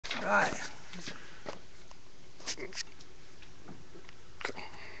right.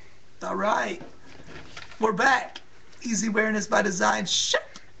 All right. We're back. Easy Awareness by Design Shop.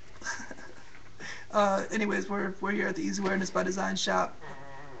 Anyways, we're here at the Easy Awareness by Design Shop.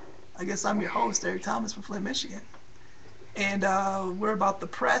 I guess I'm your host, Eric Thomas from Flint, Michigan. And we're about to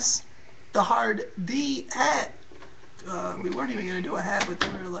press the Hard D hat. We weren't even gonna do a hat, but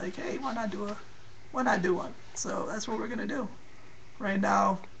then we were like, hey, why not do one? So that's what we're gonna do. Right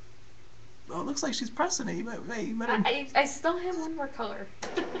now, oh, it looks like she's pressing it. You better... I still have one more color.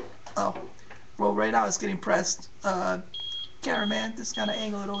 Oh, well, right now it's getting pressed. Cameraman, just kind of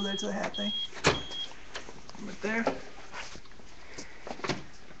angle it over there to the hat thing. Right there.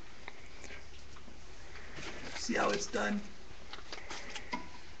 See how it's done.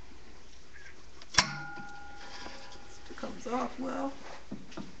 It comes off well.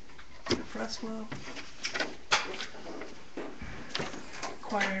 Press well.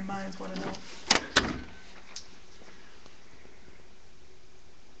 Inquiring minds want to know.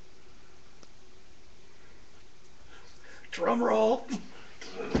 Drum roll.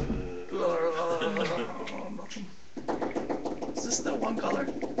 Is this still one color?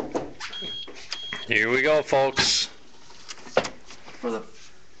 Here we go, folks. For the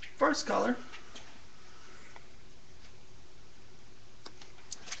first color,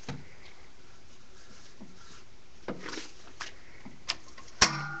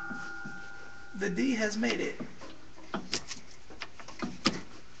 the D has made it.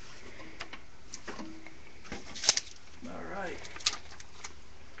 All right.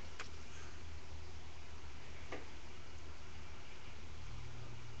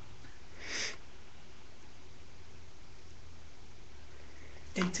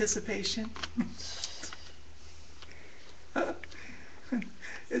 Anticipation.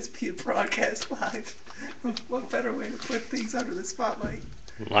 It's being broadcast live. What better way to put things under the spotlight?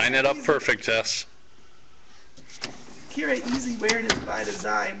 Line it up perfect, Jess. Here at Easy Awareness by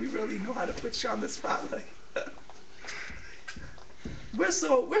Design, we really know how to put you on the spotlight. We're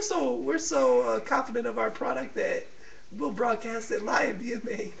so confident of our product that we'll broadcast it live via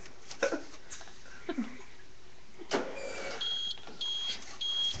made.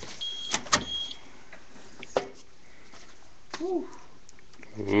 Ooh.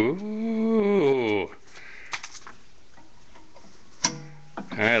 Ooh.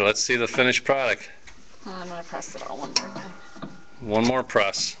 All right, let's see the finished product. I'm gonna press it all one more time. One more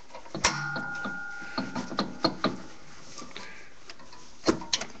press.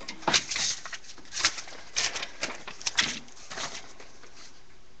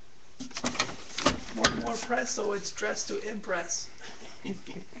 One more press, so it's dressed to impress.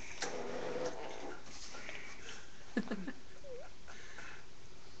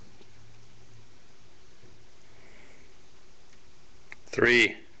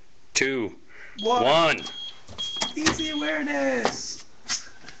 3, 2, One. 1. Easy Awareness.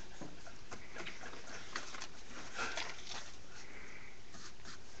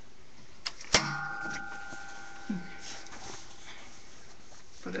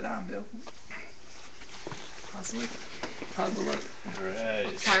 Put it on, Bill. Possibly. How's the look? Alright.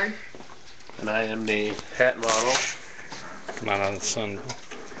 It's hard. And I am the hat model. Come on the sun.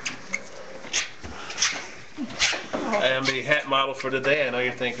 I am the hat model for today. I know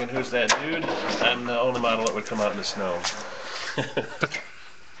you're thinking, who's that dude? I'm the only model that would come out in the snow.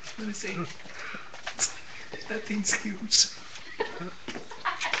 Let me see. That thing's huge.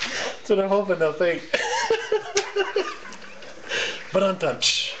 That's what I'm hoping they'll think. But I'm done.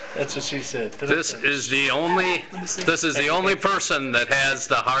 That's what she said. This is the only person that has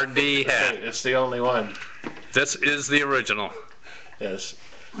the Hard D hat. It's the only one. This is the original. Yes.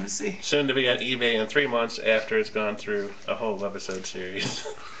 Let me see. Soon to be on eBay in 3 months after it's gone through a whole webisode series.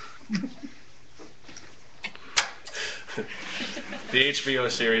 The HBO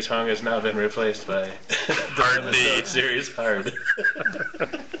series Hung has now been replaced by the Hard D series Hard.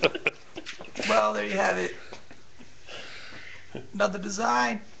 Well, there you have it. Another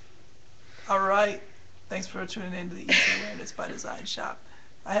design. All right. Thanks for tuning in to the Easy Awareness by Design Shop.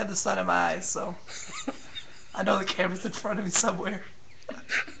 I have the sun in my eyes, so I know the camera's in front of me somewhere.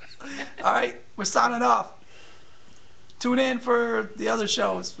 All right, we're signing off. Tune in for the other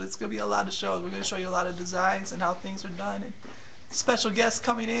shows. It's going to be a lot of shows. We're going to show you a lot of designs and how things are done. And special guests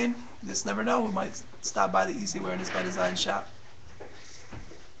coming in. You just never know. We might stop by the Easy Awareness by Design Shop.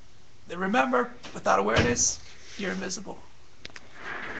 And remember, without awareness, you're invisible.